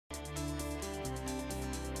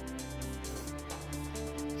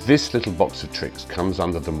This little box of tricks comes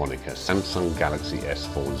under the moniker Samsung Galaxy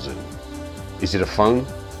S4 Zoom. Is it a phone?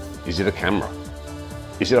 Is it a camera?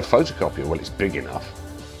 Is it a photocopier? Well, it's big enough.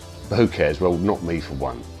 But who cares? Well, not me for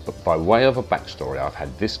one. But by way of a backstory, I've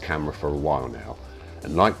had this camera for a while now,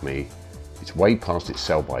 and like me, it's way past its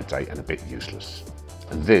sell-by date and a bit useless.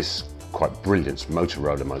 And this, quite brilliant,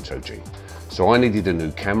 Motorola Moto G. So I needed a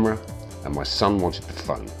new camera, and my son wanted the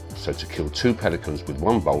phone. So to kill two pelicans with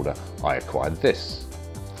one boulder, I acquired this.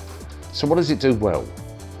 So what does it do well?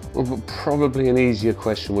 Well, probably an easier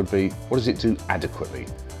question would be, what does it do adequately?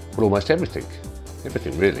 Well, almost everything.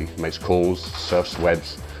 Everything really. It makes calls, surfs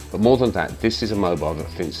webs, but more than that, this is a mobile that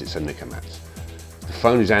thinks it's a knickermat. The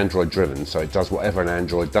phone is Android driven, so it does whatever an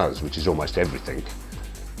Android does, which is almost everything.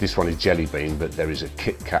 This one is Jelly Bean, but there is a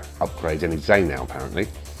KitKat upgrade any day now apparently.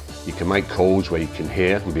 You can make calls where you can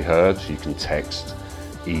hear and be heard, you can text,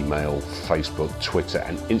 email, Facebook, Twitter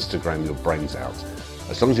and Instagram your brains out.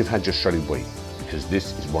 As long as you've had your shredded wheat, because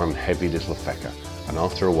this is one heavy little fecker, and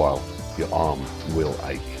after a while, your arm will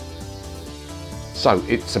ache. So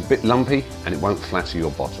it's a bit lumpy and it won't flatter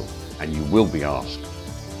your bottle, and you will be asked,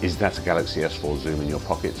 is that a Galaxy S4 Zoom in your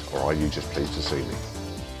pocket, or are you just pleased to see me?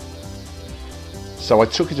 So I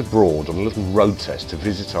took it abroad on a little road test to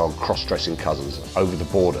visit our cross-dressing cousins over the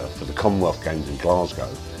border for the Commonwealth Games in Glasgow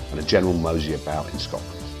and a general mosey about in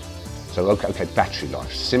Scotland. So okay, battery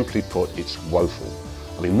life, simply put, it's woeful.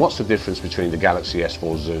 I mean, what's the difference between the Galaxy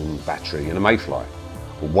S4 Zoom battery and a Mayfly?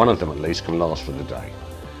 Well, one of them at least can last for the day.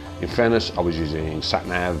 In fairness, I was using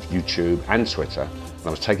SatNav, YouTube and Twitter, and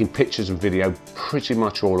I was taking pictures and video pretty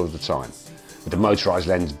much all of the time, with the motorised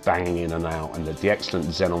lens banging in and out and the excellent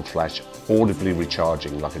Xenon flash audibly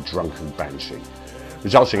recharging like a drunken banshee,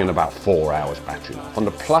 resulting in about 4 hours battery life. On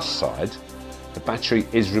the plus side, the battery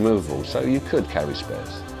is removable, so you could carry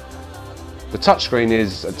spares. The touchscreen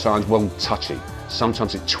is at times well touchy.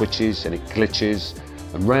 Sometimes it twitches and it glitches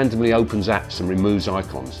and randomly opens apps and removes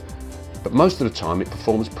icons, but most of the time it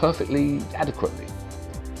performs perfectly adequately.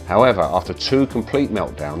 However, after 2 complete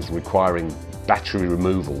meltdowns requiring battery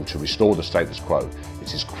removal to restore the status quo,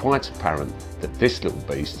 it is quite apparent that this little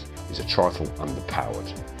beast is a trifle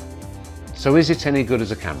underpowered. So is it any good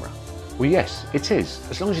as a camera? Well, yes, it is,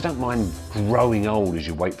 as long as you don't mind growing old as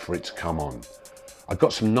you wait for it to come on. I've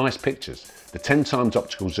got some nice pictures. The 10x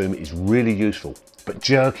optical zoom is really useful, but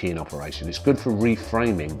jerky in operation. It's good for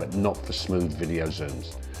reframing, but not for smooth video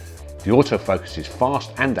zooms. The autofocus is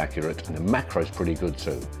fast and accurate, and the macro is pretty good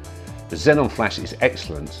too. The Xenon flash is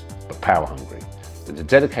excellent, but power hungry. And the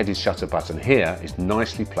dedicated shutter button here is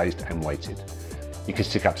nicely placed and weighted. You can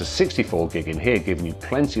stick up to 64 gig in here, giving you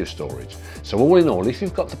plenty of storage. So all in all, if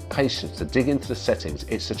you've got the patience to dig into the settings,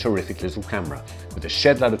 it's a terrific little camera with a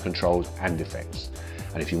shed load of controls and effects.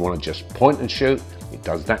 And if you want to just point and shoot, it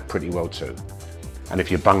does that pretty well too. And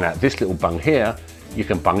if you bung out this little bung here, you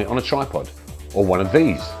can bung it on a tripod, or one of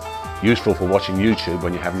these, useful for watching YouTube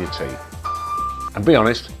when you're having your tea. And be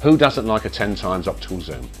honest, who doesn't like a 10x optical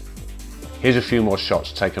zoom? Here's a few more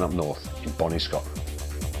shots taken up north in Bonnie, Scotland.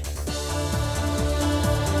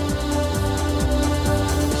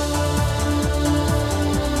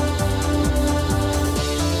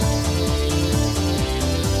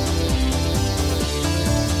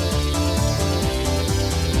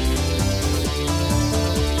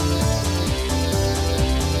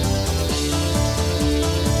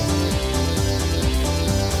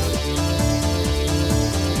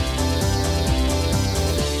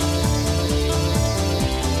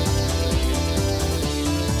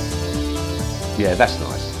 Yeah, that's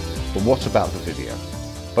nice, but what about the video?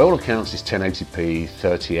 By all accounts it's 1080p,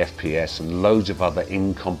 30 FPS and loads of other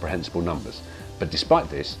incomprehensible numbers, but despite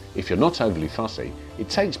this, if you're not overly fussy, it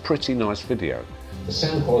takes pretty nice video. The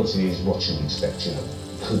sound quality is what you'd expect, you know,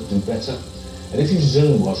 could do better. And if you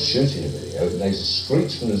zoom while shooting a video, it lays a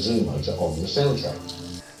screech from the zoom motor on the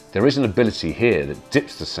soundtrack. There is an ability here that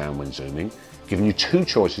dips the sound when zooming, giving you 2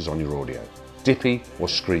 choices on your audio, dippy or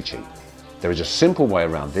screechy. There is a simple way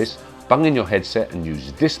around this. Bung in your headset and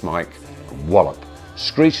use this mic and wallop,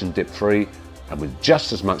 screech and dip free, and with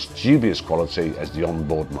just as much dubious quality as the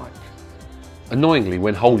onboard mic. Annoyingly,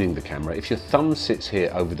 when holding the camera, if your thumb sits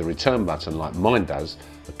here over the return button like mine does,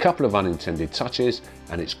 a couple of unintended touches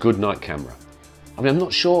and it's good night camera. I mean, I'm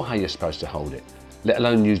not sure how you're supposed to hold it, let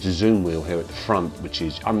alone use the zoom wheel here at the front, which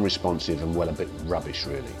is unresponsive and well, a bit rubbish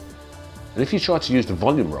really. And if you try to use the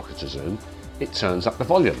volume rocker to zoom, it turns up the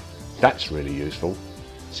volume. That's really useful.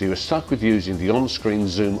 So you are stuck with using the on-screen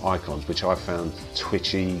zoom icons, which I found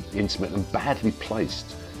twitchy, intimate and badly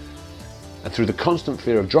placed. And through the constant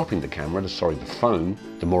fear of dropping the camera, the phone,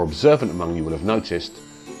 the more observant among you will have noticed,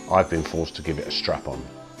 I've been forced to give it a strap on.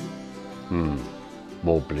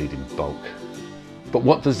 more bleeding bulk. But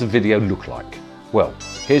what does the video look like? Well,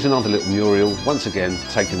 here's another little Muriel, once again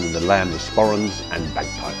taken in the land of sporrans and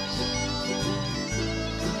bagpipes.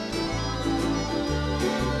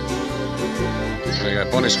 There you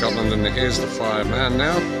go, Bonnie Scotland, and here's the fireman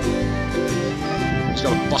now. He's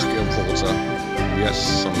got a bucket of water.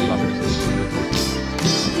 Yes, I'm loving this.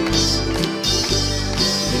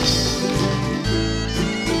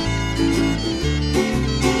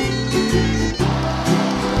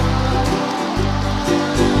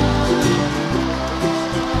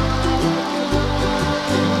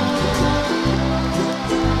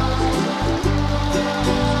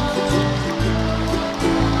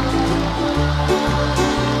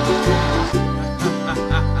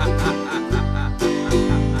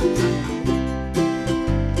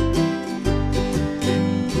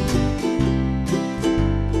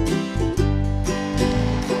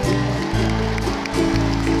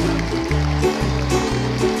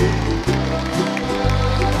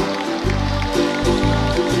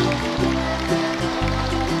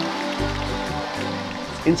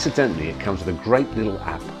 Incidentally, it comes with a great little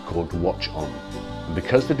app called Watch On, and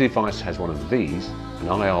because the device has one of these, an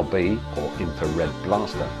IRB or infrared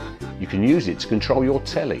blaster, you can use it to control your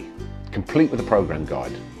telly, complete with a program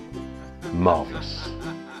guide. Marvellous.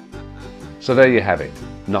 So there you have it,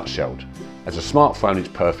 nutshelled. As a smartphone it's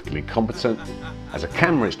perfectly competent, as a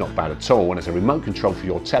camera it's not bad at all, and as a remote control for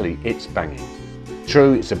your telly it's banging.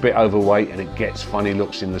 True, it's a bit overweight and it gets funny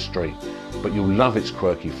looks in the street, but you'll love its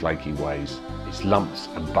quirky flaky ways, its lumps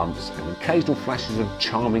and bumps and occasional flashes of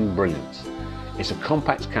charming brilliance. It's a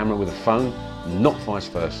compact camera with a phone, not vice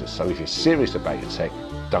versa, so if you're serious about your tech,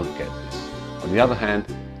 don't get this. On the other hand,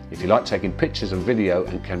 if you like taking pictures and video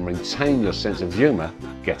and can retain your sense of humour,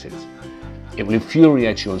 get it. It will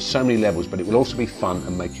infuriate you on so many levels, but it will also be fun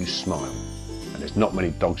and make you smile. And there's not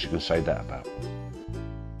many dogs you can say that about.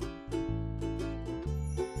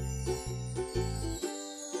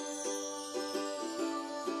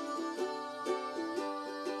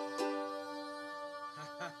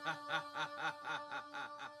 Ha ha ha ha ha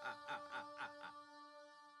ha ha ha ha ha ha.